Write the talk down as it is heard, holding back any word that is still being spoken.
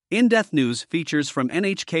In-depth news features from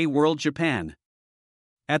NHK World Japan.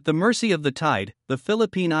 At the mercy of the tide, the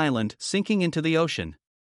Philippine island sinking into the ocean.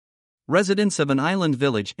 Residents of an island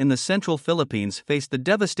village in the central Philippines face the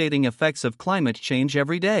devastating effects of climate change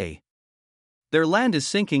every day. Their land is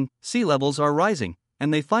sinking, sea levels are rising,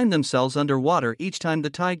 and they find themselves underwater each time the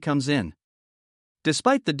tide comes in.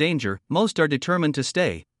 Despite the danger, most are determined to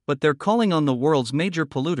stay, but they're calling on the world's major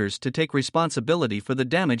polluters to take responsibility for the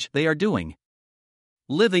damage they are doing.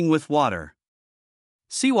 Living with water.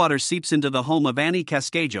 Seawater seeps into the home of Annie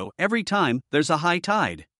Cascajo every time there's a high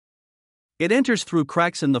tide. It enters through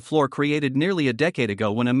cracks in the floor created nearly a decade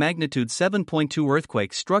ago when a magnitude 7.2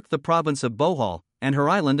 earthquake struck the province of Bohol and her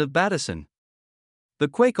island of Batasan. The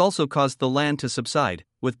quake also caused the land to subside,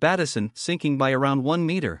 with Batasan sinking by around 1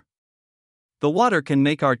 meter. "The water can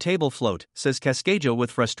make our table float," says Cascajo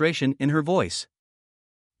with frustration in her voice.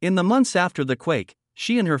 In the months after the quake,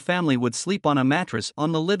 she and her family would sleep on a mattress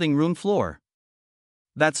on the living room floor.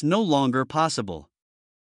 That's no longer possible.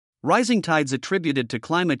 Rising tides attributed to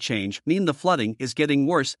climate change mean the flooding is getting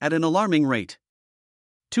worse at an alarming rate.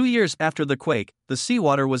 2 years after the quake, the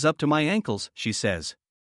seawater was up to my ankles, she says.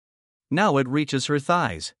 Now it reaches her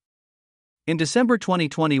thighs. In December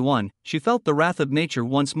 2021, she felt the wrath of nature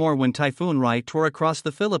once more when Typhoon Rai tore across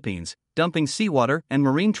the Philippines, dumping seawater and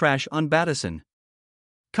marine trash on Batasan.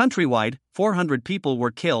 Countrywide, 400 people were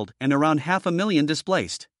killed and around 500,000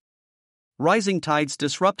 displaced. Rising tides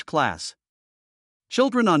disrupt class.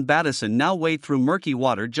 Children on Batasan now wade through murky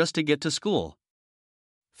water just to get to school.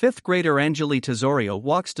 Fifth grader Angeli Tesorio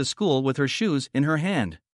walks to school with her shoes in her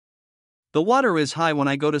hand. "The water is high when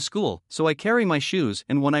I go to school, so I carry my shoes,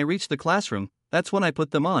 and when I reach the classroom, that's when I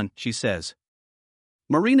put them on," she says.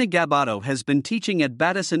 Marina Gabato has been teaching at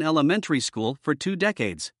Batasan Elementary School for 2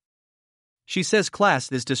 decades. She says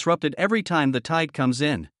class is disrupted every time the tide comes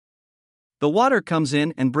in. "The water comes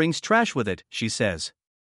in and brings trash with it," she says.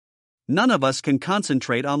 "None of us can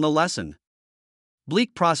concentrate on the lesson."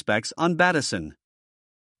 Bleak prospects on Batasan.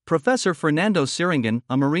 Professor Fernando Siringan,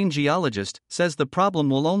 a marine geologist, says the problem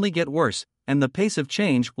will only get worse, and the pace of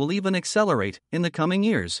change will even accelerate in the coming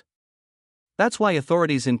years. That's why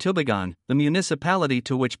authorities in Tubigan, the municipality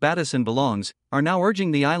to which Batasan belongs, are now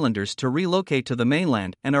urging the islanders to relocate to the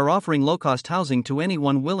mainland and are offering low-cost housing to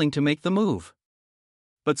anyone willing to make the move.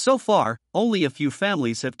 But so far, only a few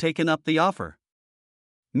families have taken up the offer.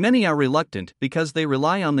 Many are reluctant because they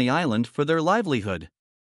rely on the island for their livelihood.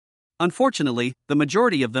 Unfortunately, the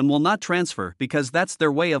majority of them will not transfer because that's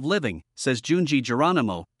their way of living, says Junji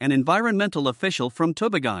Geronimo, an environmental official from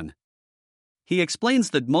Tubigan. He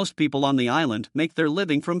explains that most people on the island make their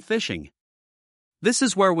living from fishing. "This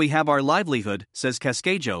is where we have our livelihood," says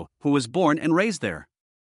Cascajo, who was born and raised there.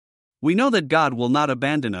 "We know that God will not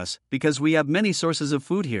abandon us because we have many sources of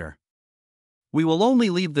food here. We will only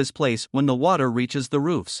leave this place when the water reaches the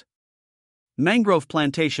roofs." Mangrove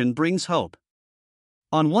plantation brings hope.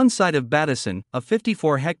 On one side of Batasan, a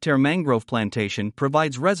 54-hectare mangrove plantation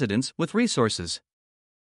provides residents with resources.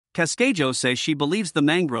 Cascajo says she believes the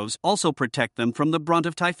mangroves also protect them from the brunt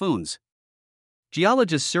of typhoons.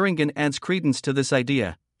 Geologist Siringan adds credence to this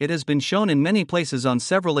idea. "It has been shown in many places on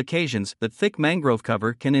several occasions that thick mangrove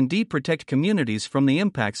cover can indeed protect communities from the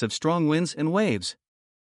impacts of strong winds and waves."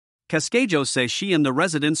 Cascajo says she and the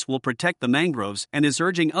residents will protect the mangroves and is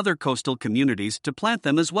urging other coastal communities to plant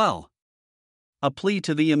them as well. A plea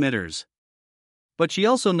to the emitters. But she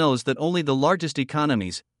also knows that only the largest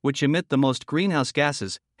economies, which emit the most greenhouse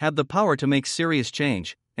gases, have the power to make serious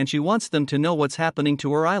change, and she wants them to know what's happening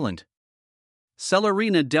to her island.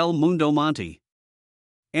 Celerina del Mundo Monte.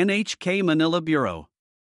 NHK Manila Bureau.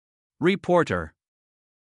 Reporter.